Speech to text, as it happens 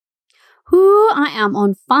I am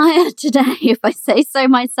on fire today, if I say so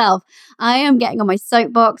myself. I am getting on my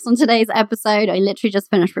soapbox on today's episode. I literally just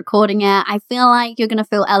finished recording it. I feel like you're going to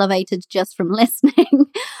feel elevated just from listening.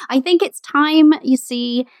 I think it's time, you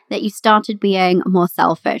see, that you started being more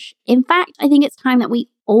selfish. In fact, I think it's time that we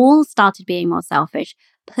all started being more selfish,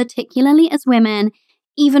 particularly as women,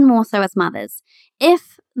 even more so as mothers.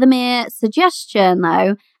 If the mere suggestion,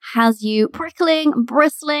 though, has you prickling,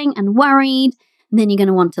 bristling, and worried, then you're going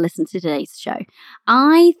to want to listen to today's show.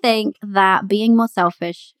 I think that being more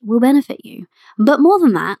selfish will benefit you. But more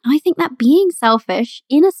than that, I think that being selfish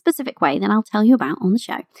in a specific way that I'll tell you about on the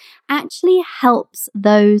show actually helps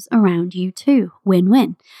those around you too.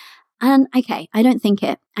 Win-win. And okay, I don't think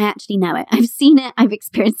it. I actually know it. I've seen it. I've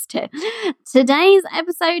experienced it. Today's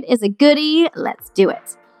episode is a goodie. Let's do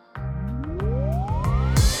it.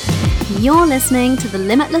 You're listening to the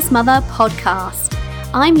Limitless Mother podcast.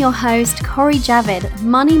 I'm your host, Corey Javid,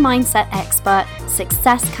 money mindset expert,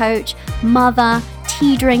 success coach, mother,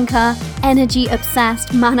 tea drinker, energy obsessed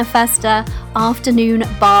manifester, afternoon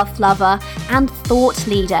bath lover, and thought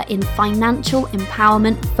leader in financial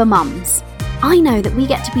empowerment for mums. I know that we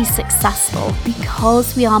get to be successful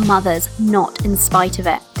because we are mothers, not in spite of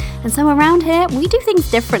it. And so around here, we do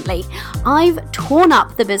things differently. I've torn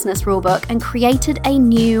up the business rulebook and created a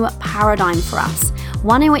new paradigm for us,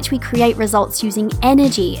 one in which we create results using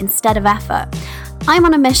energy instead of effort. I'm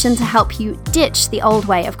on a mission to help you ditch the old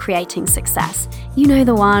way of creating success. You know,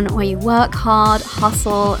 the one where you work hard,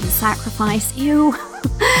 hustle, and sacrifice,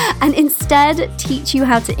 and instead teach you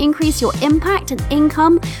how to increase your impact and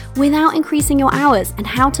income without increasing your hours and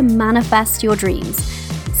how to manifest your dreams.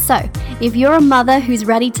 So, if you're a mother who's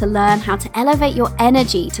ready to learn how to elevate your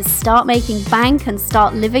energy to start making bank and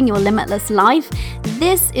start living your limitless life,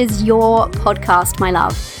 this is your podcast, my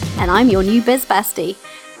love. And I'm your new biz bestie.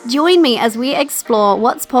 Join me as we explore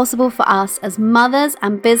what's possible for us as mothers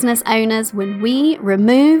and business owners when we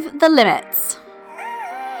remove the limits.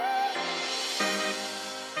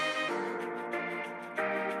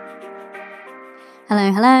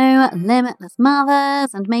 Hello, limitless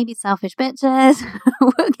mothers and maybe selfish bitches.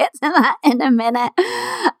 We'll get to that in a minute.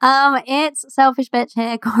 It's Selfish Bitch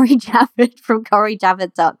here, Corey Javid from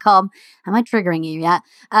CoreyJavid.com. Am I triggering you yet?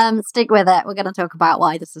 Stick with it. We're going to talk about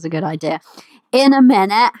why this is a good idea in a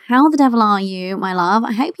minute. How the devil are you, my love?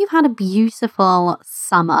 I hope you've had a beautiful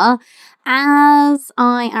summer. As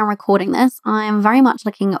I am recording this, I am very much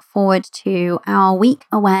looking forward to our week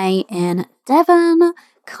away in Devon.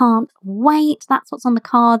 Can't wait. That's what's on the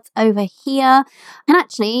cards over here. And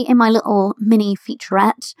actually, in my little mini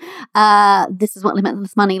featurette, this is what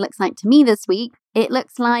Limitless Money looks like to me this week. It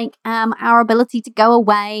looks like our ability to go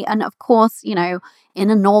away. And of course, you know,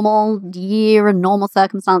 in a normal year and normal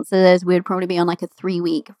circumstances, we would probably be on like a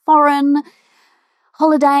 3-week foreign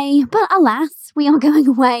holiday. But alas, we are going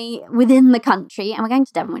away within the country and we're going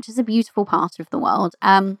to Devon, which is a beautiful part of the world.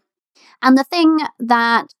 And the thing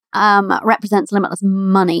that represents limitless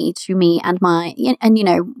money to me and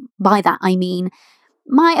by that I mean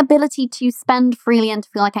my ability to spend freely and to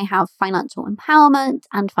feel like I have financial empowerment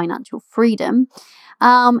and financial freedom.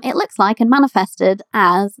 It looks like and manifested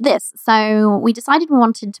as this. So we decided we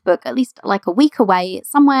wanted to book at least like a week away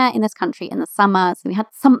somewhere in this country in the summer. So we had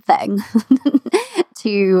something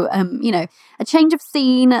to, a change of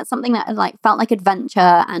scene, something that like felt like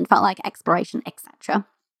adventure and felt like exploration, etc.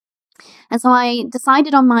 And so I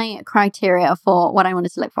decided on my criteria for what I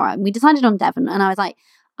wanted to look for. And we decided on Devon. And I was like,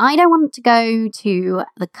 I don't want to go to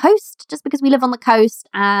the coast just because we live on the coast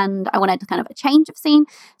and I wanted kind of a change of scene.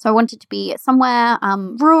 So I wanted to be somewhere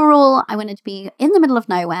rural. I wanted to be in the middle of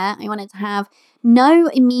nowhere. I wanted to have no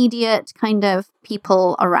immediate kind of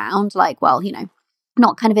people around, like, well,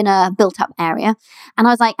 not kind of in a built-up area. And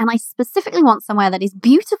I was like, and I specifically want somewhere that is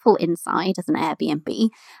beautiful inside as an Airbnb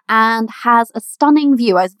and has a stunning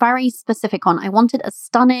view. I was very specific on, I wanted a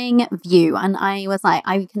stunning view. And I was like,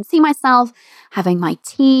 I can see myself having my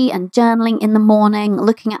tea and journaling in the morning,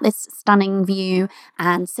 looking at this stunning view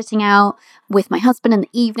and sitting out with my husband in the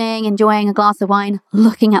evening, enjoying a glass of wine,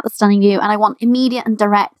 looking at the stunning view. And I want immediate and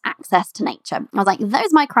direct access to nature. I was like, those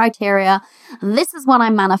are my criteria. This is what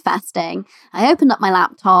I'm manifesting. I opened up my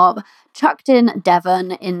laptop, chucked in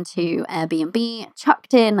Devon into Airbnb,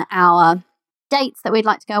 chucked in our dates that we'd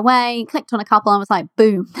like to go away, clicked on a couple and was like,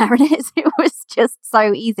 boom, there it is. It was just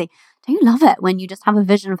so easy. Don't you love it when you just have a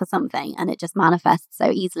vision for something and it just manifests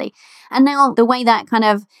so easily? And now the way that kind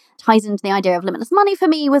of ties into the idea of limitless money for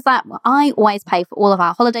me was that I always pay for all of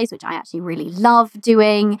our holidays, which I actually really love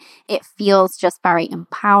doing. It feels just very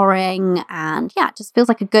empowering and it just feels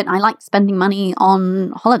like I like spending money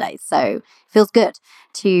on holidays. So it feels good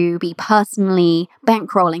to be personally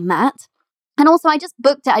bankrolling that. And also I just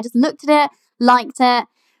booked it. I just looked at it, liked it,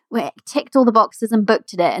 ticked all the boxes and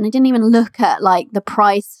booked it. And I didn't even look at like the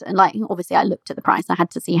price. And like, obviously I looked at the price. I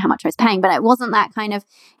had to see how much I was paying, but it wasn't that kind of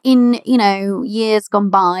in, years gone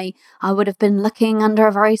by. I would have been looking under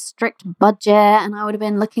a very strict budget and I would have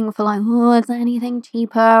been looking for like, oh, is there anything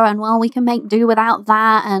cheaper? And well, we can make do without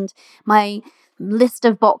that. And my list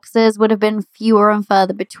of boxes would have been fewer and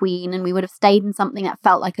further between. And we would have stayed in something that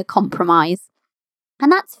felt like a compromise.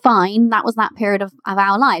 And that's fine. That was that period of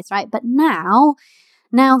our lives, right? But now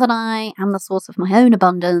that I am the source of my own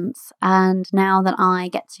abundance, and now that I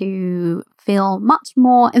get to feel much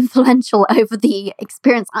more influential over the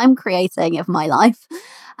experience I'm creating of my life,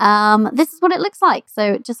 this is what it looks like.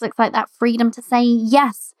 So it just looks like that freedom to say,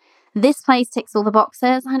 yes, this place ticks all the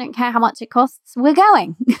boxes. I don't care how much it costs. We're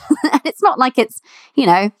going. And it's not like it's,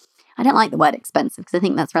 I don't like the word expensive because I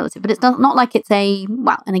think that's relative, but it's not like it's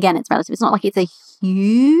and again, it's relative. It's not like it's a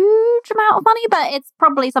huge amount of money, but it's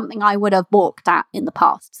probably something I would have balked at in the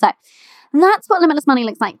past. So that's what limitless money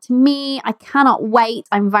looks like to me. I cannot wait.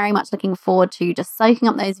 I'm very much looking forward to just soaking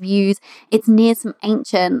up those views. It's near some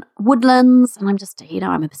ancient woodlands, and I'm just,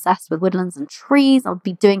 I'm obsessed with woodlands and trees. I'll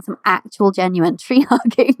be doing some actual genuine tree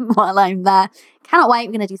hugging while I'm there. Cannot wait.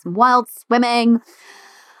 We're going to do some wild swimming.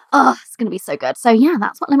 Oh, it's going to be so good. So yeah,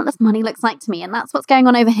 that's what limitless money looks like to me. And that's what's going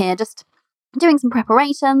on over here. Just doing some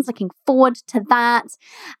preparations, looking forward to that.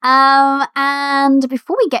 And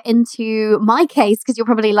before we get into my case, because you're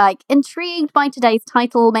probably like intrigued by today's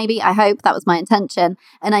title, maybe, I hope that was my intention.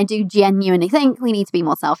 And I do genuinely think we need to be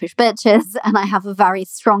more selfish bitches. And I have a very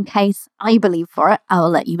strong case, I believe, for it. I will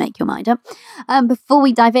let you make your mind up. Before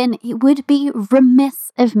we dive in, it would be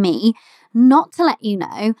remiss of me not to let you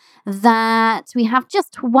know that we have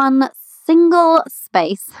just one single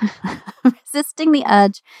space resisting the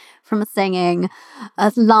urge from singing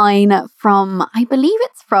a line from, I believe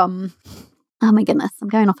it's from, oh my goodness, I'm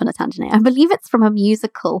going off on a tangent here. I believe it's from a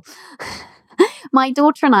musical. My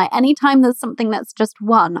daughter and I, anytime there's something that's just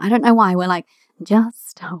one, I don't know why, we're like,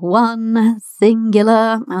 just one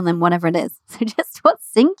singular, and then whatever it is. So just what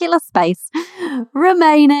singular space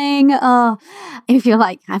remaining. If you're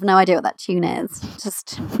like, I have no idea what that tune is,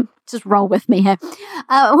 just roll with me here.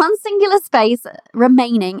 One singular space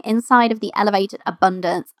remaining inside of the Elevated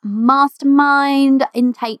Abundance Mastermind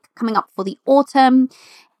intake coming up for the autumn.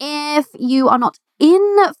 If you are not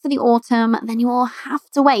in for the autumn, then you will have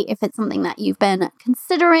to wait. If it's something that you've been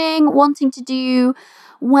considering, wanting to do,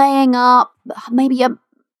 weighing up, maybe a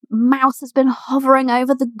mouse has been hovering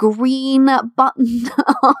over the green button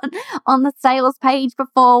on the sales page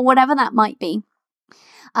before, whatever that might be.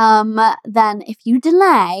 Then if you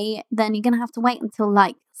delay, then you're going to have to wait until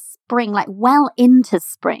like spring, like well into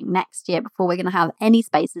spring next year before we're going to have any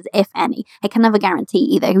spaces, if any. I can never guarantee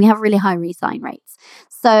either. We have really high re-sign rates.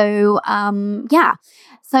 So,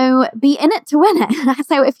 so be in it to win it.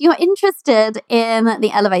 So if you're interested in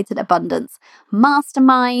the Elevated Abundance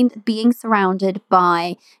Mastermind, being surrounded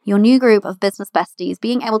by your new group of business besties,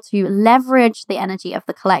 being able to leverage the energy of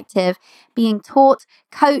the collective, being taught,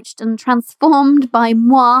 coached, and transformed by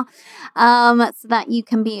moi, so that you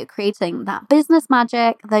can be creating that business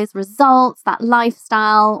magic, those results, that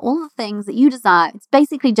lifestyle, all the things that you desire. It's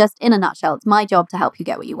basically just, in a nutshell, it's my job to help you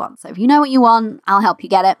get what you want. So if you know what you want, I'll help you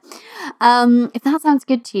get it. If that sounds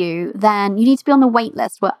good to you, then you need to be on the wait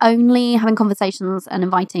list. We're only having conversations and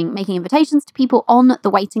making invitations to people on the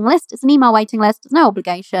waiting list. It's an email waiting list. There's no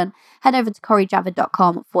obligation. Head over to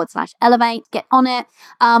corijavid.com/elevate. Get on it.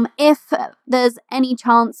 If there's any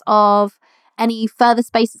chance of any further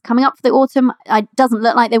spaces coming up for the autumn, it doesn't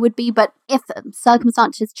look like there would be, but if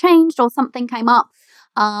circumstances changed or something came up,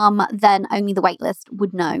 then only the waitlist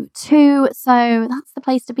would know too. So that's the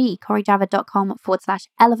place to be,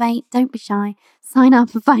 corijavid.com/elevate. Don't be shy. Sign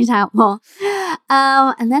up and find out more.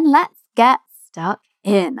 And then let's get stuck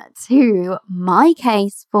into my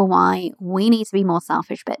case for why we need to be more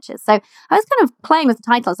selfish bitches. So I was kind of playing with the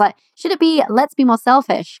title. I was like, should it be let's be more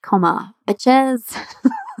selfish, bitches?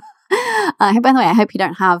 By the way, I hope you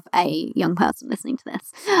don't have a young person listening to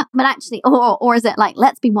this. But actually, or is it like,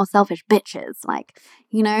 let's be more selfish bitches? Like,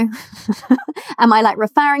 am I like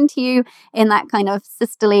referring to you in that kind of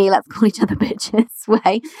sisterly, let's call each other bitches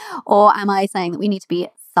way? Or am I saying that we need to be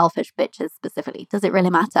selfish bitches specifically? Does it really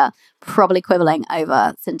matter? Probably quibbling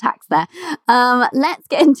over syntax there. Let's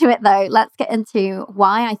get into it though. Let's get into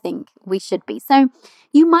why I think we should be. So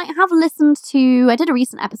you might have listened to, I did a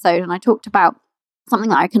recent episode and I talked about something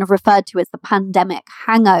that I kind of referred to as the pandemic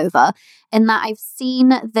hangover, in that I've seen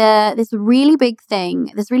this really big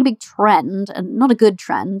trend, and not a good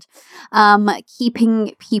trend,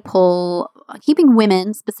 keeping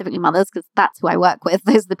women, specifically mothers, because that's who I work with.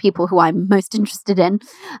 Those are the people who I'm most interested in,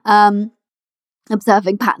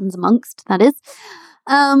 observing patterns amongst, that is.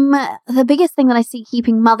 The biggest thing that I see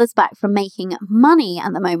keeping mothers back from making money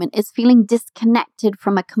at the moment is feeling disconnected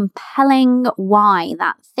from a compelling why,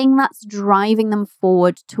 that thing that's driving them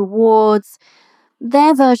forward towards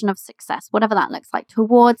their version of success, whatever that looks like,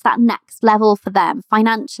 towards that next level for them,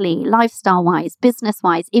 financially, lifestyle-wise,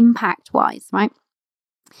 business-wise, impact-wise, right?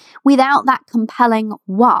 Without that compelling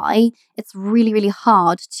why, it's really, really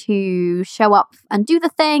hard to show up and do the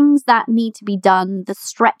things that need to be done, the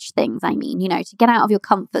stretch things, I mean, to get out of your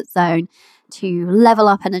comfort zone, to level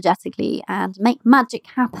up energetically and make magic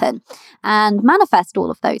happen and manifest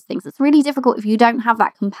all of those things. It's really difficult if you don't have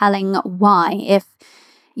that compelling why, if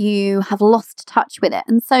you have lost touch with it.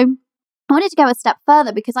 And so I wanted to go a step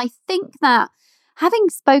further, because I think that having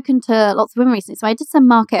spoken to lots of women recently, so I did some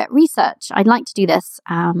market research. I'd like to do this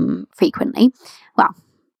frequently. Well,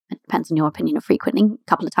 it depends on your opinion of frequently, a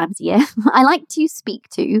couple of times a year. I like to speak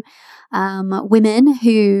to women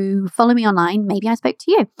who follow me online. Maybe I spoke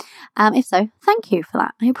to you. If so, thank you for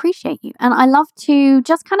that. I appreciate you. And I love to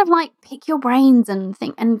just kind of like pick your brains and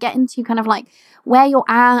think and get into kind of like where you're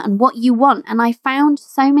at and what you want. And I found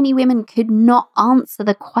so many women could not answer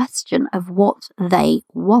the question of what they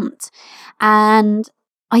want. And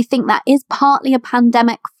I think that is partly a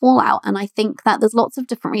pandemic fallout. And I think that there's lots of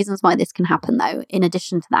different reasons why this can happen, though, in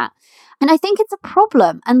addition to that. And I think it's a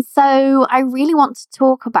problem. And so I really want to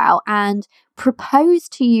talk about and propose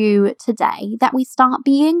to you today that we start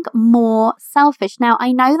being more selfish. Now,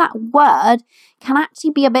 I know that word can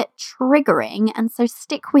actually be a bit triggering. And so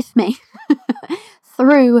stick with me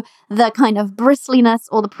through the kind of bristliness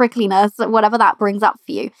or the prickliness, whatever that brings up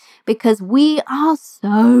for you, because we are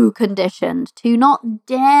so conditioned to not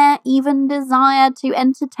dare even desire to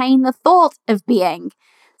entertain the thought of being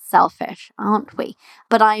selfish, aren't we?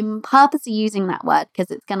 But I'm purposely using that word because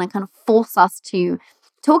it's going to kind of force us to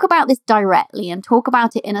talk about this directly and talk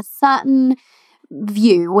about it in a certain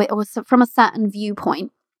view or from a certain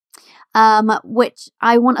viewpoint. Which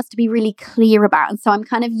I want us to be really clear about. And so I'm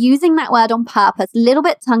kind of using that word on purpose, a little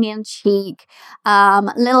bit tongue-in-cheek,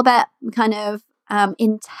 a little bit kind of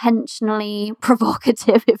intentionally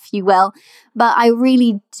provocative, if you will. But I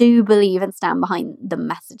really do believe and stand behind the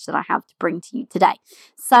message that I have to bring to you today.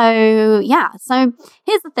 So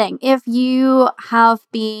here's the thing. If you have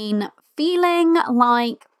been feeling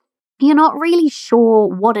like you're not really sure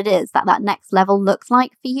what it is that next level looks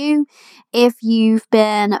like for you, if you've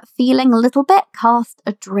been feeling a little bit cast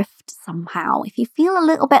adrift somehow, if you feel a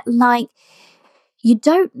little bit like you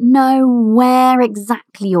don't know where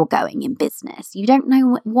exactly you're going in business, you don't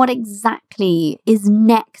know what exactly is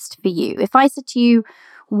next for you. If I said to you,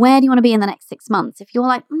 where do you want to be in the next 6 months? If you're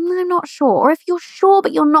like, I'm not sure. Or if you're sure,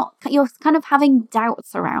 but you're kind of having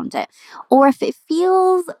doubts around it. Or if it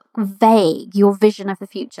feels vague, your vision of the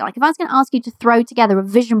future. Like if I was going to ask you to throw together a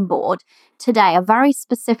vision board today, a very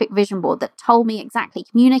specific vision board that told me exactly,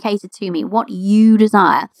 communicated to me what you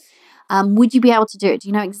desire, would you be able to do it? Do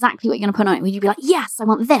you know exactly what you're going to put on it? Would you be like, yes, I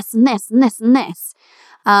want this and this and this and this?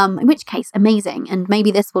 In which case, amazing. And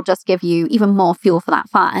maybe this will just give you even more fuel for that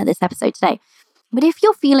fire, this episode today. But if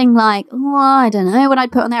you're feeling like, I don't know what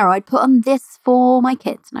I'd put on there, or I'd put on this for my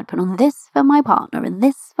kids, and I'd put on this for my partner, and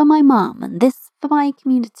this for my mum, and this for my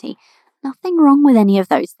community, nothing wrong with any of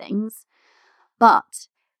those things. But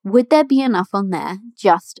would there be enough on there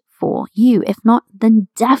just for you? If not, then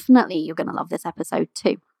definitely you're going to love this episode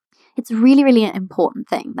too. It's really, really an important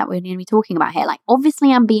thing that we're going to be talking about here. Like,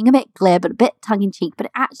 obviously, I'm being a bit glib and a bit tongue-in-cheek, but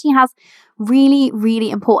it actually has really, really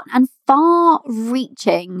important and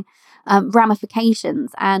far-reaching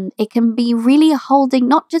ramifications. And it can be really holding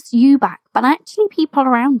not just you back, but actually people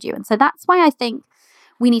around you. And so that's why I think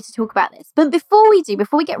we need to talk about this. But before we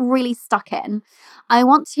get really stuck in, I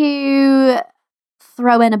want to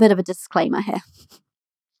throw in a bit of a disclaimer here.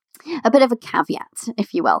 A bit of a caveat,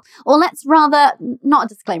 if you will. Or let's rather, not a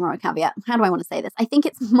disclaimer or a caveat. How do I want to say this? I think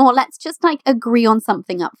it's more, let's just like agree on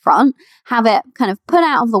something up front, have it kind of put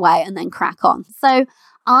out of the way and then crack on. So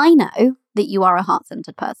I know that you are a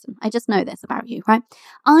heart-centered person. I just know this about you, right?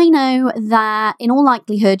 I know that in all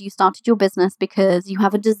likelihood, you started your business because you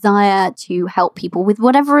have a desire to help people with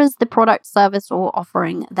whatever is the product, service, or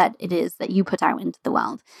offering that it is that you put out into the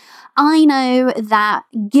world. I know that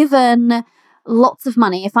given lots of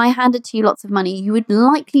money, if I handed to you lots of money, you would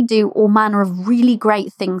likely do all manner of really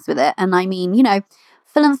great things with it. And I mean,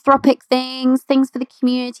 philanthropic things, things for the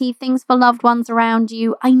community, things for loved ones around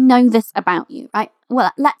you. I know this about you, right?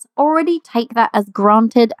 Well, let's already take that as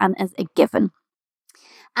granted and as a given.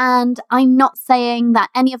 And I'm not saying that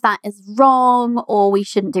any of that is wrong or we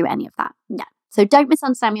shouldn't do any of that. No. So don't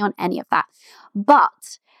misunderstand me on any of that.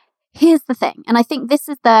 But here's the thing. And I think this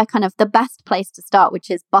is the kind of the best place to start, which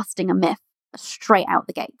is busting a myth straight out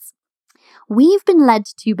the gates. We've been led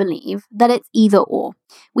to believe that it's either or.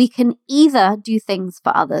 We can either do things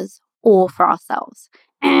for others or for ourselves.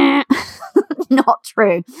 Not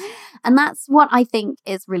true. And that's what I think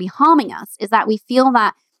is really harming us, is that we feel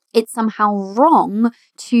that it's somehow wrong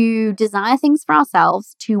to desire things for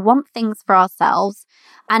ourselves, to want things for ourselves,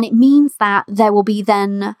 and it means that there will be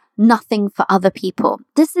then nothing for other people.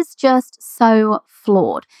 This is just so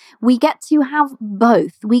flawed. We get to have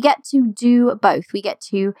both. We get to do both. We get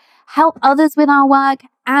to help others with our work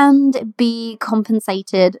and be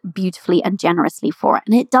compensated beautifully and generously for it.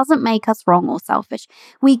 And it doesn't make us wrong or selfish.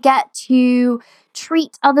 We get to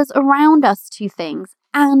treat others around us to things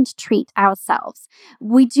and treat ourselves.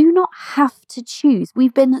 We do not have to choose.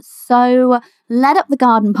 We've been so led up the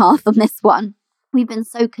garden path on this one. We've been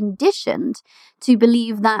so conditioned to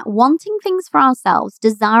believe that wanting things for ourselves,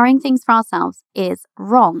 desiring things for ourselves is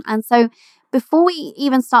wrong. And so before we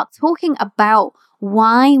even start talking about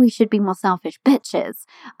why we should be more selfish bitches,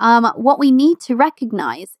 what we need to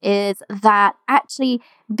recognize is that actually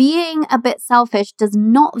being a bit selfish does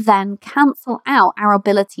not then cancel out our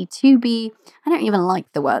ability to be, I don't even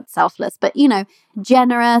like the word selfless, but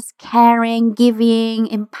generous, caring, giving,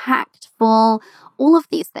 impactful, all of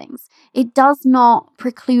these things. It does not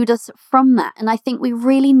preclude us from that. And I think we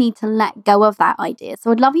really need to let go of that idea.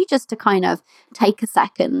 So I'd love you just to kind of take a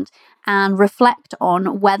second and reflect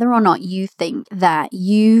on whether or not you think that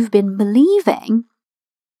you've been believing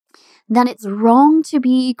that it's wrong to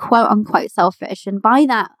be quote unquote selfish. And by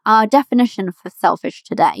that, our definition for selfish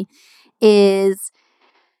today is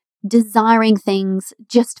desiring things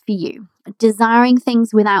just for you, desiring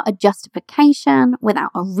things without a justification,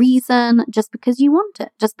 without a reason, just because you want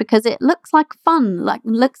it, just because it looks like fun,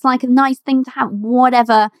 looks like a nice thing to have,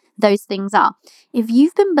 whatever those things are. If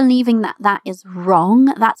you've been believing that that is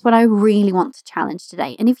wrong, that's what I really want to challenge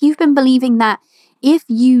today. And if you've been believing that if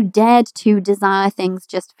you dared to desire things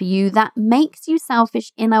just for you, that makes you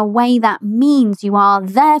selfish in a way that means you are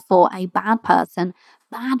therefore a bad person,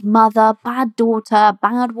 bad mother, bad daughter,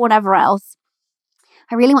 bad whatever else,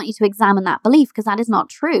 I really want you to examine that belief, because that is not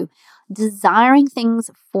true. Desiring things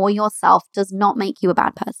for yourself does not make you a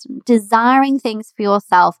bad person. Desiring things for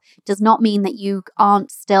yourself does not mean that you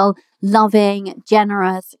aren't still loving,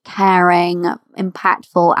 generous, caring,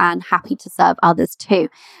 impactful, and happy to serve others too.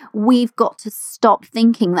 We've got to stop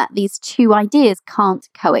thinking that these two ideas can't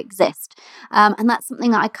coexist. And that's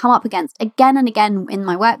something that I come up against again and again in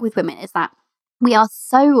my work with women, is that we are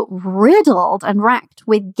so riddled and racked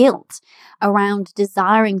with guilt around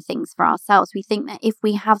desiring things for ourselves. We think that if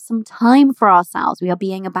we have some time for ourselves, we are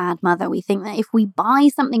being a bad mother. We think that if we buy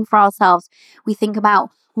something for ourselves, we think about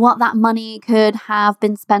what that money could have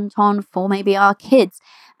been spent on for maybe our kids.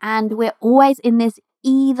 And we're always in this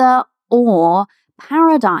either or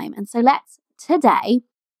paradigm. And so let's today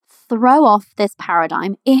throw off this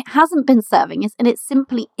paradigm. It hasn't been serving us, and it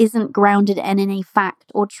simply isn't grounded in any fact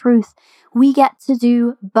or truth. We get to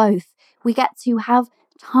do both. We get to have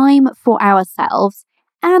time for ourselves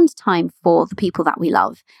and time for the people that we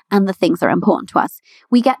love and the things that are important to us.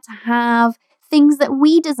 We get to have things that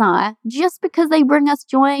we desire just because they bring us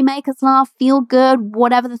joy, make us laugh, feel good,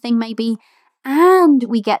 whatever the thing may be. And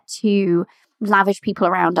we get to lavish people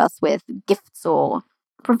around us with gifts or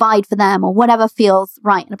provide for them or whatever feels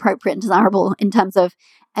right and appropriate and desirable in terms of,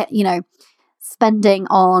 spending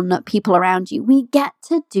on people around you. We get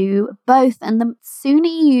to do both. And the sooner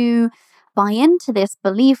you buy into this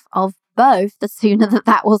belief of both, the sooner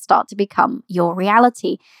that will start to become your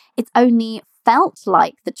reality. It's only felt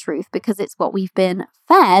like the truth because it's what we've been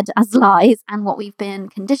fed as lies and what we've been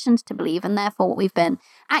conditioned to believe, and therefore what we've been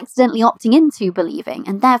accidentally opting into believing.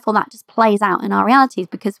 And therefore that just plays out in our realities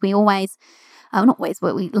because we always not always,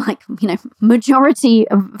 but we vast majority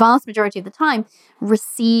of the time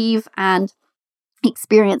receive and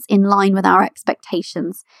experience in line with our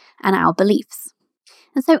expectations and our beliefs.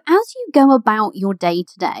 And so as you go about your day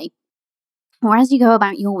today, or as you go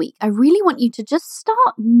about your week, I really want you to just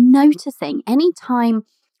start noticing any time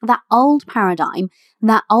that old paradigm,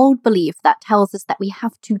 that old belief that tells us that we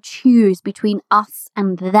have to choose between us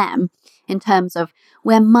and them in terms of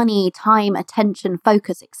where money, time, attention,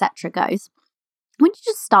 focus, etc. goes. When you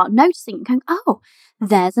just start noticing and going, oh,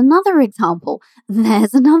 there's another example, and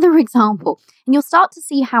you'll start to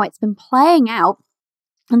see how it's been playing out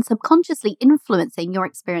and subconsciously influencing your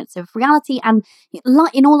experience of reality and,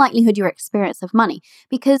 in all likelihood, your experience of money.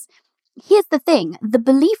 Because here's the thing, the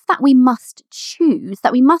belief that we must choose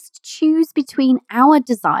between our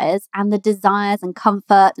desires and the desires and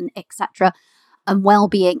comfort and etc. and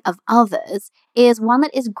well-being of others is one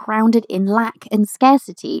that is grounded in lack and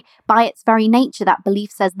scarcity. By its very nature, that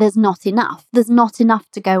belief says there's not enough. There's not enough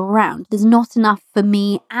to go around. There's not enough for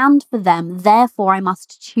me and for them. Therefore, I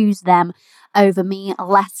must choose them over me,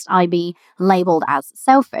 lest I be labeled as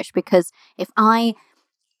selfish. Because if I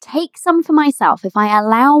take some for myself, if I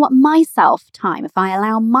allow myself time, if I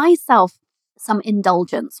allow myself some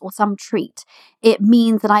indulgence or some treat, it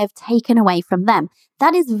means that I have taken away from them.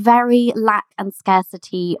 That is very lack and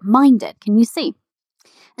scarcity minded. Can you see?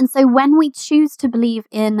 And so when we choose to believe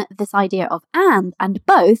in this idea of and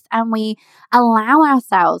both, and we allow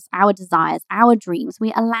ourselves our desires, our dreams,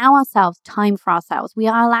 we allow ourselves time for ourselves, we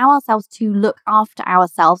allow ourselves to look after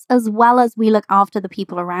ourselves as well as we look after the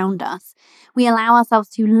people around us. We allow ourselves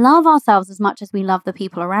to love ourselves as much as we love the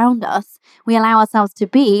people around us. We allow ourselves to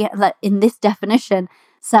be, in this definition,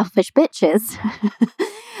 selfish bitches.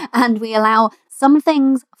 And we allow some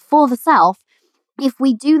things for the self. If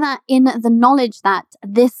we do that in the knowledge that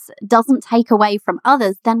this doesn't take away from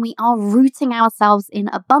others, then we are rooting ourselves in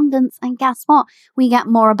abundance. And guess what? We get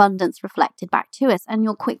more abundance reflected back to us. And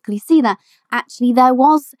you'll quickly see that actually there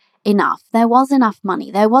was enough. There was enough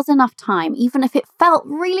money. There was enough time. Even if it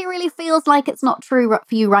really feels like it's not true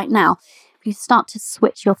for you right now, if you start to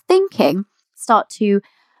switch your thinking, start to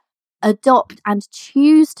adopt and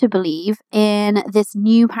choose to believe in this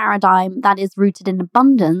new paradigm that is rooted in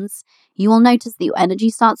abundance, you will notice that your energy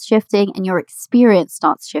starts shifting and your experience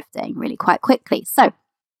starts shifting really quite quickly. So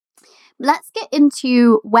let's get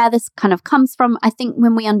into where this kind of comes from. I think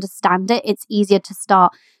when we understand it, it's easier to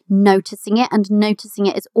start noticing it, and noticing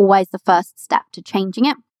it is always the first step to changing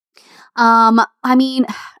it. I mean,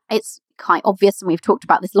 it's quite obvious, and we've talked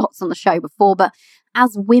about this lots on the show before, but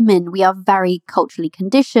as women, we are very culturally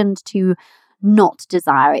conditioned to not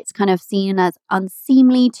desire. It's kind of seen as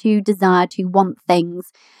unseemly to desire, to want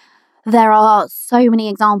things. There are so many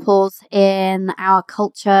examples in our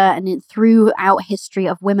culture and throughout history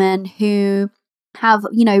of women who have,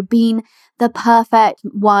 been the perfect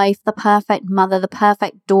wife, the perfect mother, the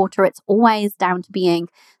perfect daughter. It's always down to being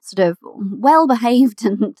sort of well-behaved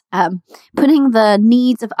and putting the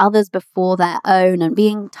needs of others before their own and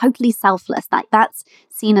being totally selfless. That's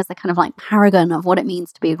seen as a kind of like paragon of what it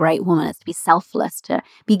means to be a great woman, is to be selfless, to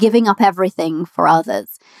be giving up everything for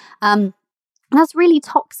others. That's really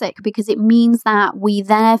toxic, because it means that we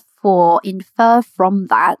therefore infer from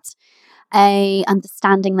that a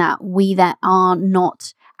understanding that we that are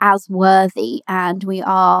not as worthy and we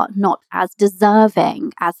are not as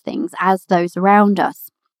deserving as things as those around us.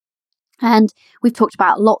 And we've talked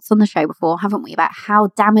about lots on the show before, haven't we, about how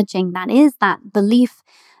damaging that is, that belief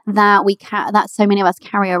that that so many of us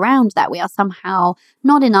carry around, that we are somehow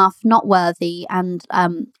not enough, not worthy, and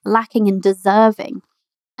lacking in deserving.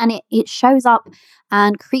 And it shows up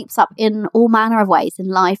and creeps up in all manner of ways in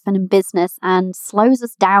life and in business, and slows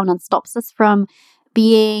us down and stops us from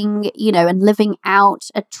being, and living out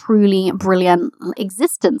a truly brilliant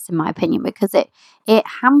existence, in my opinion, because it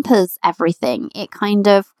hampers everything. It kind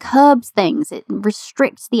of curbs things. It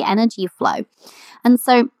restricts the energy flow. And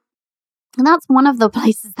that's one of the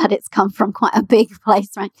places that it's come from, quite a big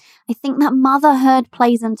place, right? I think that motherhood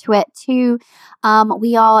plays into it too.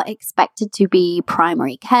 We are expected to be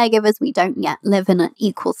primary caregivers. We don't yet live in an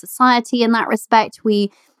equal society in that respect.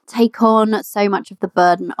 We take on so much of the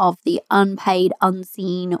burden of the unpaid,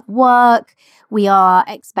 unseen work. We are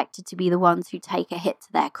expected to be the ones who take a hit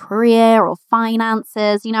to their career or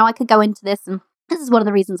finances. I could go into this, and this is one of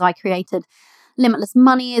the reasons I created Limitless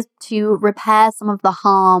Money, is to repair some of the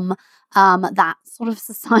harm that sort of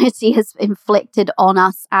society has inflicted on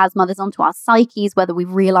us as mothers, onto our psyches, whether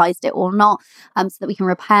we've realized it or not, so that we can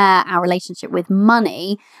repair our relationship with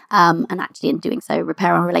money, and actually in doing so,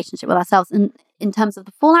 repair our relationship with ourselves. And in terms of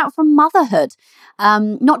the fallout from motherhood,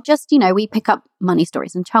 not just, we pick up money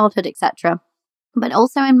stories in childhood, etc., but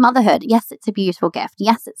also in motherhood. Yes, it's a beautiful gift.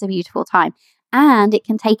 Yes, it's a beautiful time. And it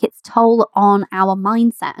can take its toll on our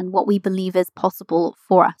mindset and what we believe is possible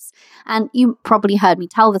for us. And you probably heard me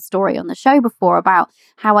tell the story on the show before about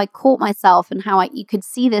how I caught myself, and how you could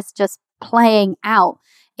see this just playing out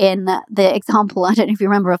in the example, I don't know if you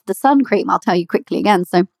remember, of the sun cream. I'll tell you quickly again.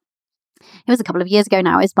 So it was a couple of years ago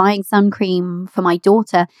now. I was buying sun cream for my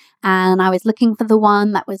daughter, and I was looking for the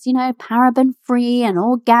one that was, paraben free and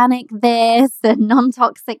organic this and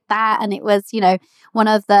non-toxic that. And it was, one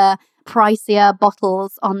of the pricier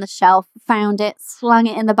bottles on the shelf, found it, slung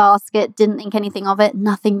it in the basket, didn't think anything of it,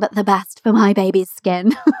 nothing but the best for my baby's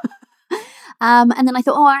skin. And then I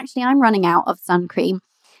thought, oh, actually, I'm running out of sun cream.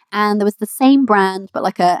 And there was the same brand, but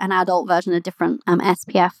like an adult version, a different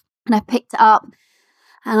SPF. And I picked it up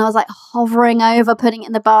and I was like hovering over, putting it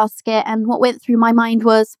in the basket. And what went through my mind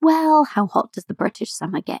was, well, how hot does the British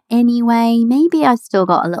summer get anyway? Maybe I still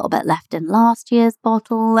got a little bit left in last year's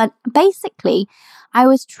bottle. And basically, I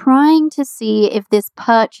was trying to see if this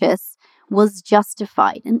purchase was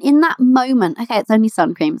justified. And in that moment, okay, it's only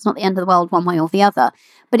sun cream. It's not the end of the world one way or the other.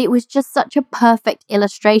 But it was just such a perfect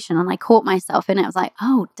illustration. And I caught myself in it. I was like,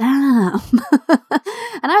 oh, damn.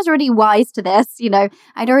 And I was already wise to this.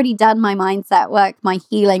 I'd already done my mindset work, my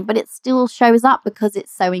healing, but it still shows up because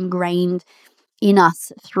it's so ingrained in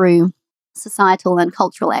us through societal and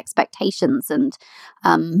cultural expectations and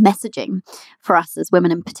messaging for us as women,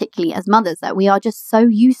 and particularly as mothers, that we are just so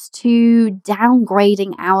used to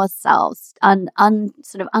downgrading ourselves and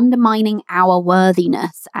sort of undermining our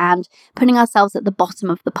worthiness and putting ourselves at the bottom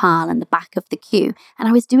of the pile and the back of the queue. And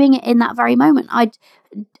I was doing it in that very moment.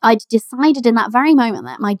 I'd decided in that very moment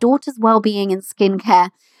that my daughter's well-being and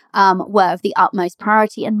skincare were of the utmost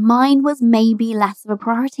priority, and mine was maybe less of a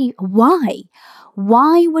priority. Why?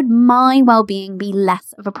 Why would my well-being be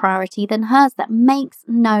less of a priority than hers? That makes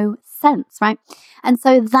no sense, right? And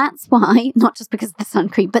so that's why, not just because of the sun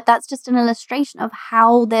cream, but that's just an illustration of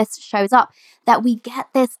how this shows up, that we get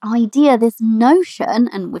this idea, this notion,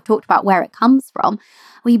 and we've talked about where it comes from.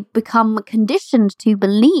 We become conditioned to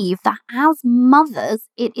believe that as mothers,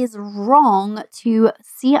 it is wrong to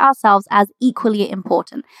see ourselves as equally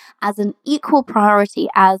important, as an equal priority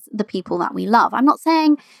as the people that we love. I'm not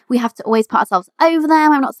saying we have to always put ourselves over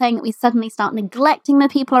them. I'm not saying that we suddenly start neglecting the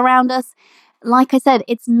people around us. Like I said,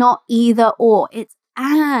 it's not either or. It's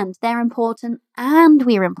and. They're important and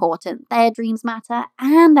we're important. Their dreams matter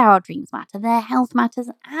and our dreams matter. Their health matters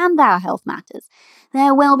and our health matters.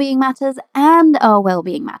 Their well-being matters and our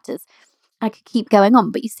well-being matters. I could keep going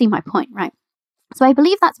on, but you see my point, right? So I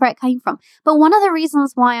believe that's where it came from. But one of the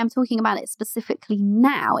reasons why I'm talking about it specifically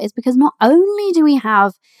now is because not only do we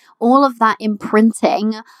have all of that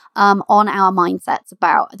imprinting on our mindsets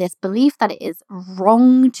about this belief that it is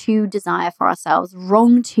wrong to desire for ourselves,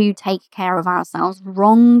 wrong to take care of ourselves,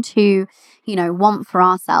 wrong to, want for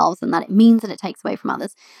ourselves, and that it means that it takes away from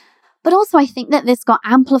others. But also I think that this got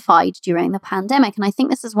amplified during the pandemic. And I think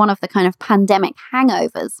this is one of the kind of pandemic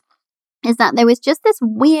hangovers, is that there was just this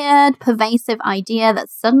weird, pervasive idea that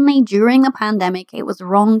suddenly during the pandemic, it was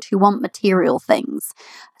wrong to want material things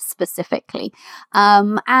specifically.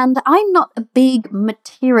 And I'm not a big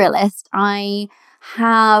materialist. I'll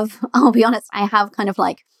be honest, I have kind of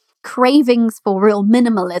like cravings for real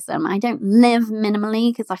minimalism. I don't live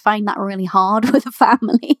minimally because I find that really hard with a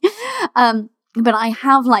family. But I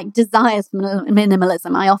have like desires for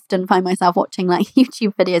minimalism. I often find myself watching like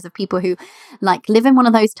YouTube videos of people who like live in one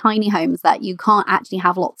of those tiny homes that you can't actually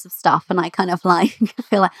have lots of stuff. And I kind of like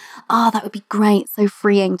feel like, oh, that would be great. So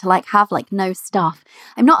freeing to like have like no stuff.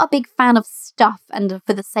 I'm not a big fan of stuff and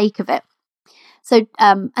for the sake of it. So,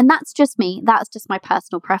 and that's just me. That's just my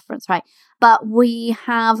personal preference, right? But we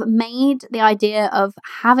have made the idea of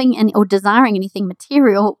having or desiring anything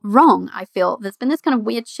material wrong. I feel there's been this kind of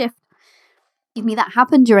weird shift that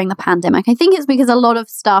happened during the pandemic. I think it's because a lot of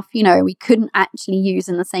stuff, we couldn't actually use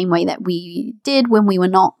in the same way that we did when we were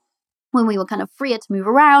kind of freer to move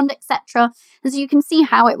around, etc. So you can see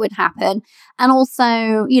how it would happen. And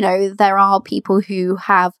also, there are people who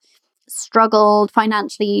have struggled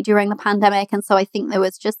financially during the pandemic. And so I think there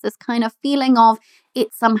was just this kind of feeling of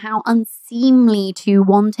it's somehow unseemly to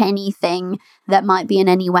want anything that might be in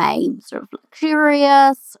any way sort of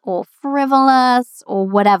luxurious or frivolous or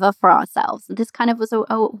whatever for ourselves. And this kind of was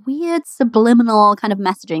a weird subliminal kind of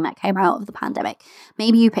messaging that came out of the pandemic.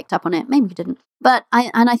 Maybe you picked up on it, maybe you didn't. But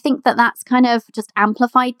I think that that's kind of just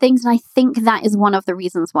amplified things. And I think that is one of the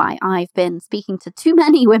reasons why I've been speaking to too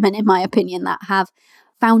many women, in my opinion, that have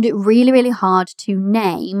found it really, really hard to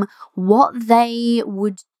name what they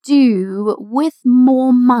would do with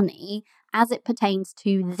more money as it pertains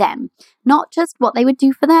to them. Not just what they would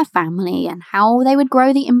do for their family and how they would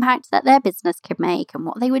grow the impact that their business could make and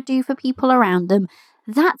what they would do for people around them.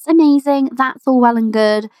 That's amazing. That's all well and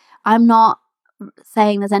good. I'm not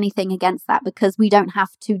saying there's anything against that because we don't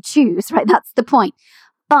have to choose, right? That's the point.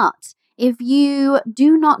 But if you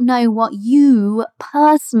do not know what you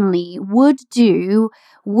personally would do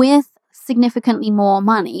with significantly more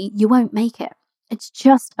money, you won't make it. It's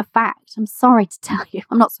just a fact. I'm sorry to tell you.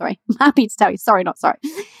 I'm not sorry. I'm happy to tell you. Sorry, not sorry.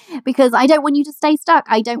 Because I don't want you to stay stuck.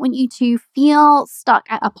 I don't want you to feel stuck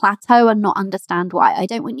at a plateau and not understand why. I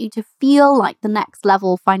don't want you to feel like the next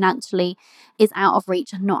level financially is out of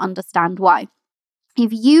reach and not understand why.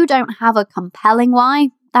 If you don't have a compelling why,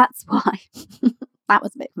 that's why. That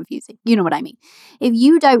was a bit confusing. You know what I mean. If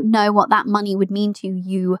you don't know what that money would mean to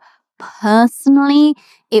you personally,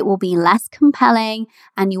 it will be less compelling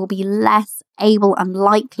and you will be less able and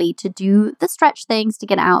likely to do the stretch things to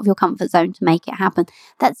get out of your comfort zone to make it happen.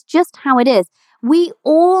 That's just how it is. We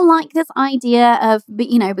all like this idea of,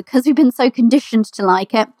 because we've been so conditioned to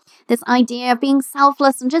like it, this idea of being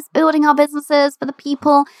selfless and just building our businesses for the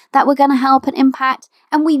people that we're going to help and impact.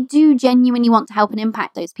 And we do genuinely want to help and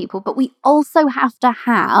impact those people, but we also have to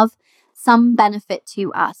have some benefit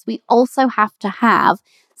to us. We also have to have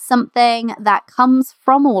something that comes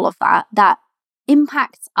from all of that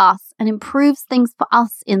impacts us and improves things for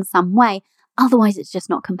us in some way. Otherwise, it's just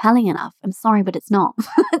not compelling enough. I'm sorry, but it's not.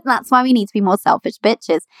 That's why we need to be more selfish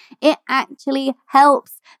bitches. It actually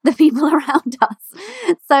helps the people around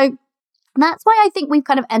us. So that's why I think we've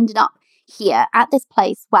kind of ended up here at this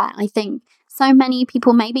place where I think so many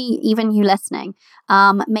people, maybe even you listening,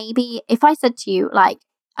 maybe if I said to you, like,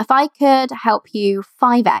 if I could help you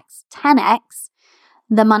 5x, 10x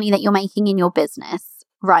the money that you're making in your business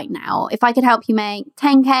right now, if I could help you make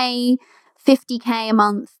 10K, 50K a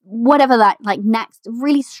month, whatever that next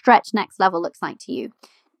really stretch next level looks like to you.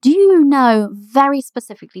 Do you know very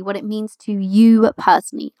specifically what it means to you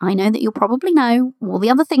personally? I know that you'll probably know all the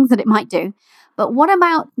other things that it might do, but what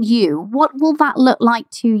about you? What will that look like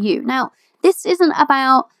to you? Now, this isn't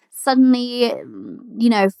about suddenly,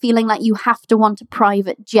 feeling like you have to want a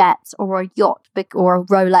private jet or a yacht or a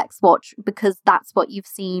Rolex watch because that's what you've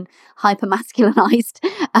seen hyper-masculinized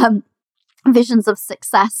visions of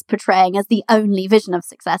success portraying as the only vision of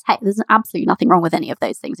success. Hey, there's absolutely nothing wrong with any of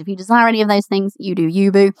those things. If you desire any of those things, you do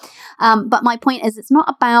you, boo. But my point is, it's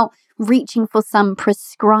not about reaching for some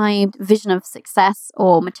prescribed vision of success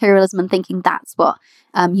or materialism and thinking that's what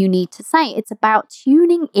you need to say. It's about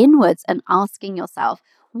tuning inwards and asking yourself,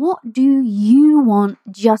 what do you want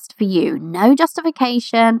just for you? No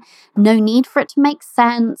justification, no need for it to make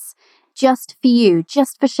sense. Just for you,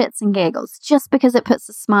 just for shits and giggles, just because it puts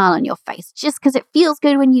a smile on your face, just because it feels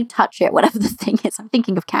good when you touch it, whatever the thing is. I'm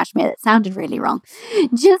thinking of cashmere. That sounded really wrong.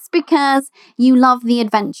 Just because you love the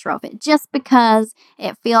adventure of it, just because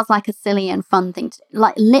it feels like a silly and fun thing,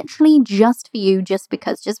 literally just for you, just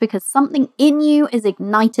because something in you is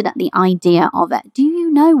ignited at the idea of it. Do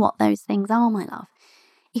you know what those things are, my love?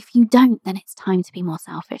 If you don't, then it's time to be more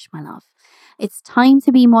selfish, my love. It's time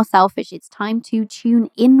to be more selfish. It's time to tune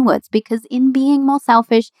inwards, because in being more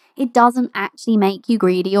selfish, it doesn't actually make you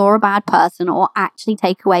greedy or a bad person or actually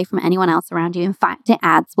take away from anyone else around you. In fact, it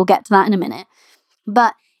adds. We'll get to that in a minute.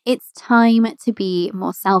 But it's time to be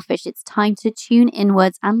more selfish. It's time to tune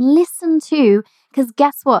inwards and listen to, because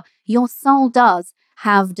guess what? Your soul does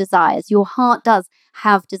have desires. Your heart does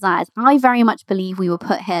have desires. I very much believe we were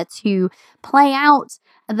put here to play out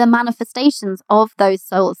the manifestations of those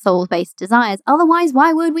soul-based desires. Otherwise,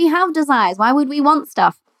 why would we have desires? Why would we want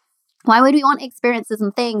stuff? Why would we want experiences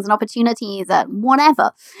and things and opportunities and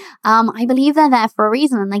whatever? I believe they're there for a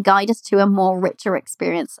reason, and they guide us to a more richer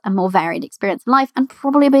experience, a more varied experience of life, and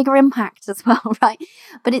probably a bigger impact as well, right?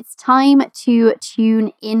 But it's time to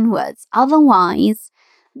tune inwards. Otherwise,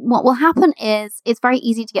 what will happen is it's very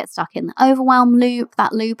easy to get stuck in the overwhelm loop,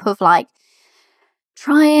 that loop of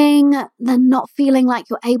trying, then not feeling like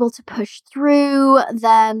you're able to push through,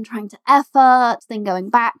 then trying to effort, then going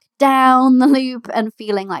back down the loop and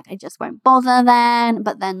feeling like I just won't bother then,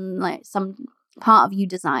 but then some part of you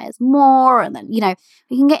desires more, and then, you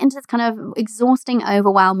can get into this kind of exhausting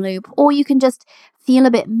overwhelm loop, or you can just feel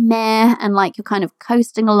a bit meh and like you're kind of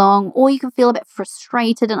coasting along, or you can feel a bit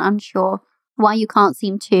frustrated and unsure why you can't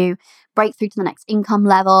seem to break through to the next income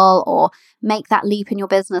level or make that leap in your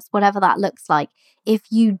business, whatever that looks like. If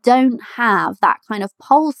you don't have that kind of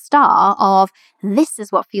pole star of this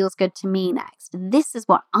is what feels good to me next, this is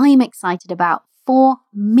what I'm excited about for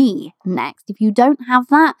me next, if you don't have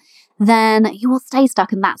that, then you will stay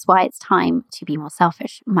stuck, and that's why it's time to be more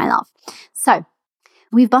selfish, my love. So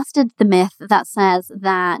we've busted the myth that says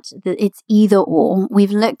that it's either or.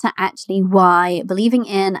 We've looked at actually why believing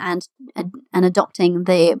in and adopting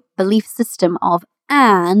the belief system of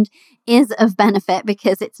and is of benefit,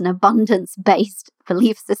 because it's an abundance-based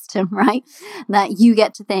belief system, right? That you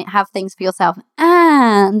get to have things for yourself,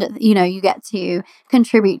 and you get to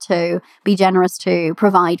contribute to, be generous to,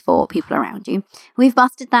 provide for people around you. We've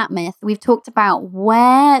busted that myth. We've talked about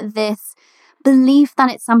where this belief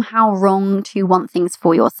that it's somehow wrong to want things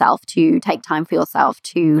for yourself, to take time for yourself,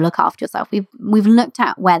 to look after yourself. We've looked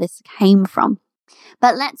at where this came from.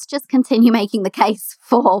 But let's just continue making the case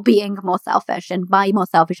for being more selfish. And by more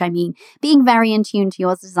selfish, I mean being very in tune to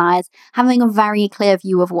your desires, having a very clear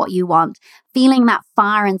view of what you want, feeling that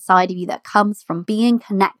fire inside of you that comes from being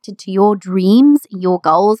connected to your dreams, your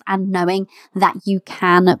goals, and knowing that you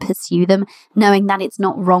can pursue them, knowing that it's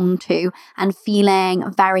not wrong to, and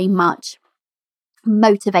feeling very much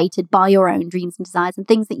motivated by your own dreams and desires and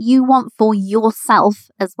things that you want for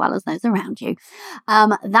yourself as well as those around you.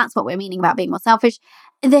 That's what we're meaning about being more selfish.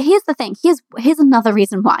 Here's the thing. Here's another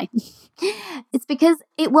reason why. It's because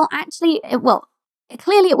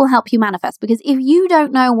clearly it will help you manifest, because if you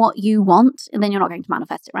don't know what you want, then you're not going to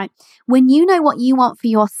manifest it, right? When you know what you want for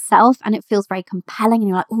yourself and it feels very compelling and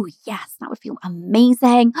you're like, oh yes, that would feel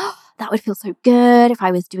amazing. That would feel so good if I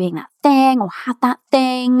was doing that thing or had that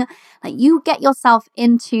thing. Like, you get yourself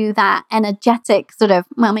into that energetic sort of,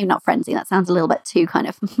 well, maybe not frenzy. That sounds a little bit too kind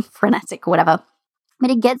of frenetic or whatever. But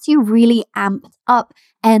it gets you really amped up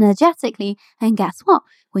energetically. And guess what?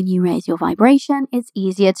 When you raise your vibration, it's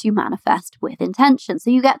easier to manifest with intention. So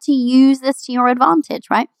you get to use this to your advantage,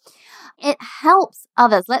 right? It helps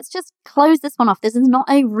others. Let's just close this one off. This is not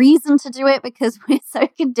a reason to do it, because we're so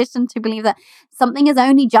conditioned to believe that something is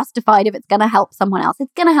only justified if it's going to help someone else.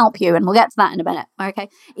 It's going to help you. And we'll get to that in a minute, okay,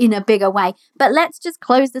 in a bigger way. But let's just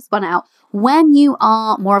close this one out. When you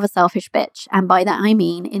are more of a selfish bitch, and by that I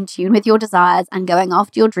mean in tune with your desires and going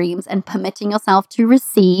after your dreams and permitting yourself to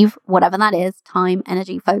receive whatever that is, time,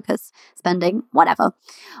 energy, focus, spending, whatever.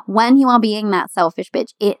 When you are being that selfish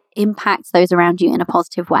bitch, it impacts those around you in a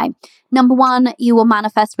positive way. Number one, you will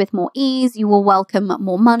manifest with more ease. You will welcome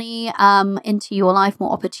more money into your life,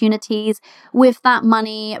 more opportunities. With that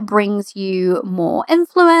money brings you more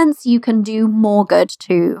influence. You can do more good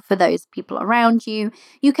for those people around you.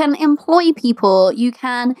 You can employ people. You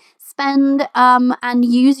can spend and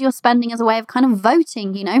use your spending as a way of kind of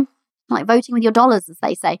voting, like voting with your dollars, as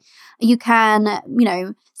they say. You can,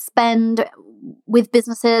 spend with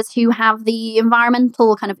businesses who have the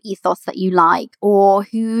environmental kind of ethos that you like, or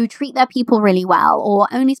who treat their people really well, or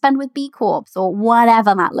only spend with B Corps, or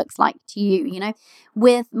whatever that looks like to you.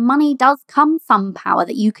 With money does come some power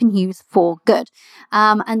that you can use for good.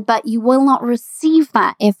 But you will not receive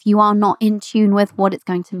that if you are not in tune with what it's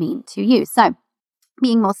going to mean to you. So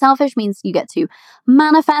being more selfish means you get to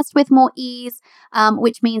manifest with more ease,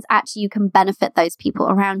 which means actually you can benefit those people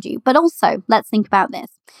around you. But also, let's think about this.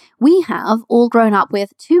 We have all grown up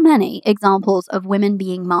with too many examples of women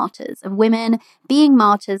being martyrs,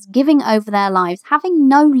 giving over their lives, having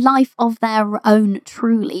no life of their own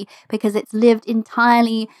truly, because it's lived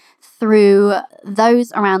entirely through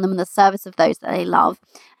those around them and the service of those that they love.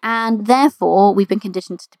 And therefore, we've been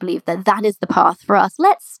conditioned to believe that that is the path for us.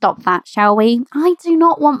 Let's stop that, shall we? I do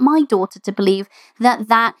not want my daughter to believe that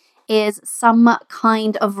that is some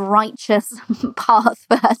kind of righteous path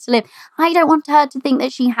for her to live. I don't want her to think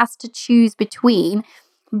that she has to choose between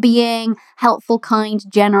being helpful, kind,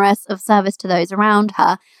 generous, of service to those around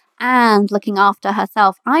her, and looking after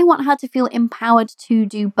herself. I want her to feel empowered to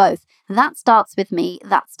do both. That starts with me.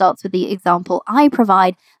 That starts with the example I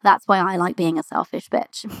provide. That's why I like being a selfish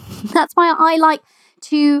bitch. That's why I like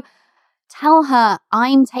to tell her,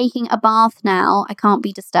 I'm taking a bath now. I can't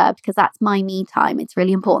be disturbed because that's my me time. It's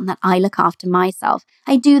really important that I look after myself.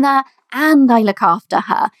 I do that and I look after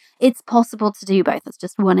her. It's possible to do both. That's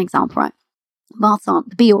just one example, right? Baths aren't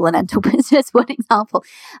the be all and end all, but it's just one example.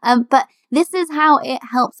 But this is how it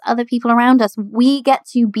helps other people around us. We get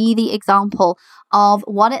to be the example of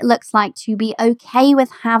what it looks like to be okay with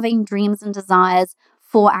having dreams and desires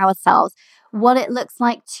for ourselves. What it looks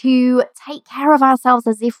like to take care of ourselves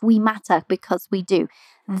as if we matter, because we do.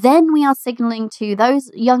 Then we are signaling to those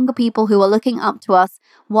younger people who are looking up to us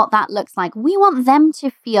what that looks like. We want them to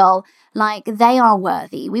feel like they are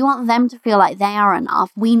worthy. We want them to feel like they are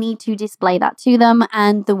enough. We need to display that to them.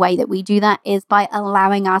 And the way that we do that is by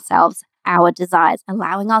allowing ourselves our desires,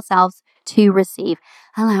 allowing ourselves to receive,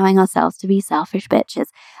 allowing ourselves to be selfish bitches,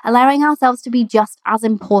 allowing ourselves to be just as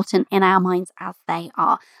important in our minds as they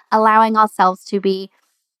are, allowing ourselves to be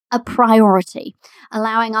a priority,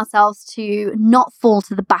 allowing ourselves to not fall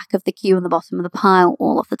to the back of the queue and the bottom of the pile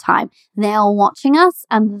all of the time. They are watching us,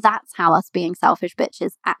 and that's how us being selfish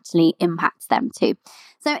bitches actually impacts them too.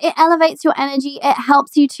 So it elevates your energy, it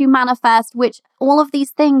helps you to manifest, which all of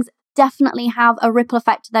these things definitely have a ripple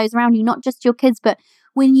effect to those around you, not just your kids, but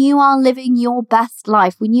when you are living your best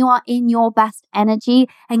life, when you are in your best energy.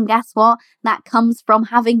 And guess what? That comes from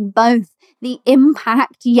having both the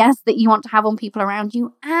impact, yes, that you want to have on people around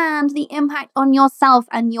you, and and the impact on yourself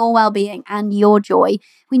and your well-being and your joy.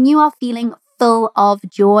 When you are feeling full of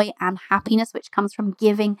joy and happiness, which comes from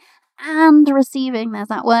giving and receiving, there's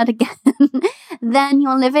that word again, then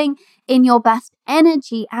you're living in your best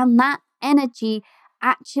energy, and that energy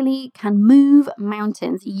actually can move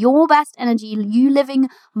mountains. Your best energy, you living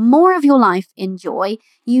more of your life in joy,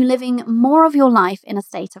 you living more of your life in a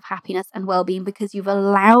state of happiness and well-being because you've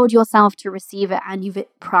allowed yourself to receive it and you've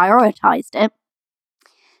prioritized it,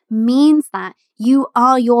 means that you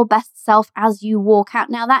are your best self as you walk out.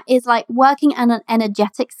 Now, that is like working on an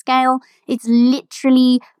energetic scale. It's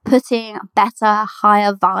literally putting better,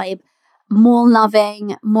 higher vibe, more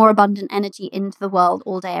loving, more abundant energy into the world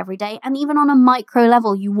all day, every day. And even on a micro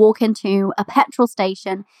level, you walk into a petrol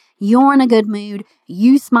station, you're in a good mood,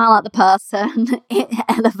 you smile at the person, it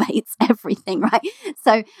elevates everything, right?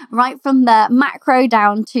 So right from the macro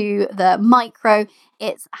down to the micro,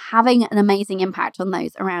 it's having an amazing impact on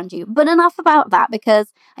those around you. But enough about that,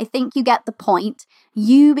 because I think you get the point.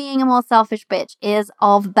 You being a more selfish bitch is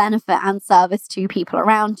of benefit and service to people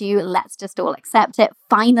around you. Let's just all accept it.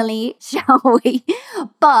 Finally, shall we?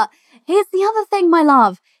 But here's the other thing, my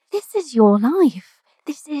love. This is your life.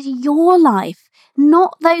 This is your life,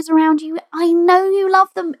 not those around you. I know you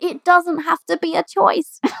love them. It doesn't have to be a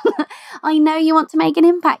choice. I know you want to make an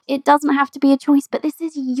impact. It doesn't have to be a choice, but this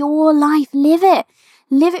is your life. Live it.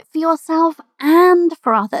 Live it for yourself and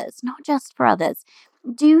for others, not just for others.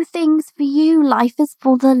 Do things for you. Life is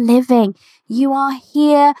for the living. You are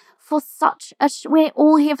here for we're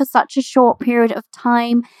all here for such a short period of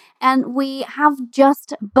time, and we have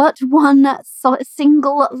just but one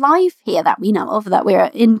single life here that we know of, that we're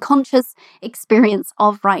in conscious experience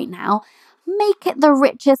of right now. Make it the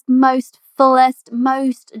richest, most fullest,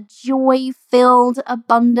 most joy-filled,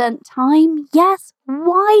 abundant time. Yes,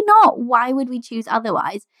 why not? Why would we choose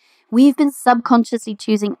otherwise? We've been subconsciously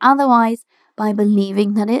choosing otherwise by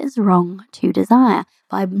believing that it is wrong to desire,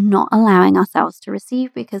 by not allowing ourselves to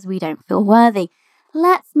receive because we don't feel worthy.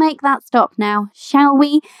 Let's make that stop now, shall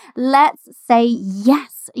we? Let's say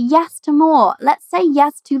yes to more. Let's say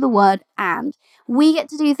yes to the word and. We get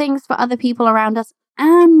to do things for other people around us,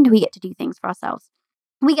 and we get to do things for ourselves.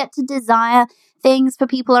 We get to desire things for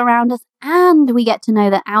people around us, and we get to know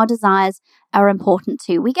that our desires are important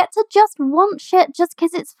too. We get to just want shit just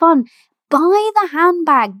because it's fun. Buy the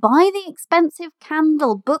handbag, buy the expensive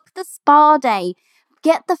candle, book the spa day,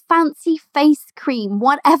 get the fancy face cream,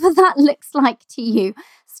 whatever that looks like to you.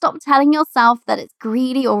 Stop telling yourself that it's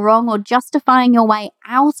greedy or wrong or justifying your way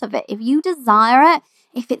out of it. If you desire it,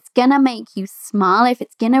 if it's going to make you smile, if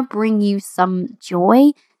it's going to bring you some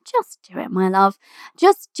joy, just do it, my love.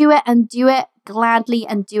 Just do it, and do it gladly,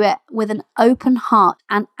 and do it with an open heart.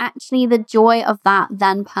 And actually the joy of that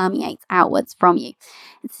then permeates outwards from you.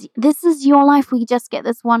 This is your life. We just get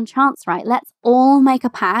this one chance, right? Let's all make a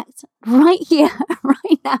pact right here,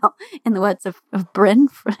 right now. In the words of Bryn,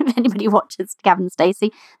 if anybody watches Gavin and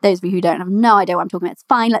Stacey, those of you who don't have no idea what I'm talking about, it's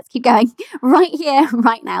fine. Let's keep going. Right here,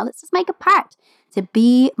 right now. Let's just make a pact to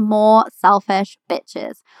be more selfish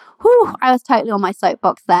bitches. Whew, I was totally on my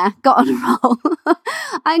soapbox there. Got on a roll.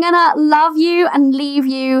 I'm going to love you and leave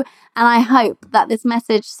you. And I hope that this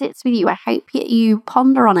message sits with you. I hope you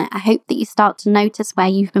ponder on it. I hope that you start to notice where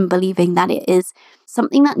you've been believing that it is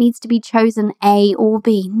something that needs to be chosen A or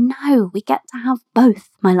B. No, we get to have both,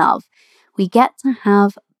 my love. We get to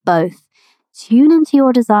have both. Tune into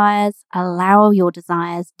your desires, allow your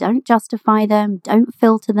desires, don't justify them, don't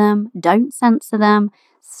filter them, don't censor them,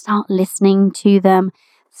 start listening to them,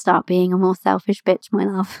 start being a more selfish bitch, my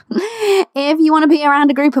love. If you want to be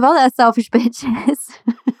around a group of other selfish bitches,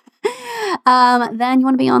 then you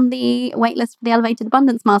want to be on the waitlist for the Elevated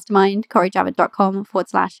Abundance Mastermind,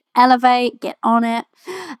 CoreyJavid.com/elevate, get on it,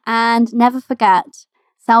 and never forget,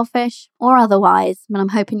 selfish or otherwise, but I'm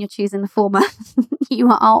hoping you're choosing the former, you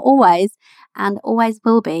are always and always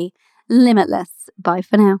will be limitless. Bye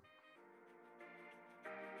for now.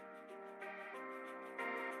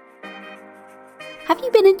 Have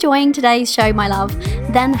you been enjoying today's show, my love?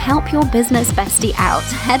 Then help your business bestie out.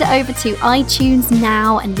 Head over to iTunes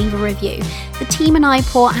now and leave a review. The team and I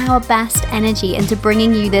pour our best energy into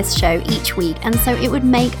bringing you this show each week, and so it would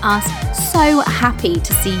make us so happy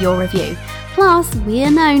to see your review. Plus, we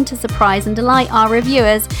are known to surprise and delight our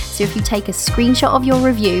reviewers, so if you take a screenshot of your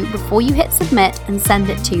review before you hit submit and send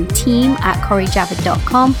it to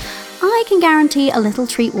team@CoreyJavid.com, I can guarantee a little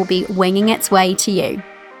treat will be winging its way to you.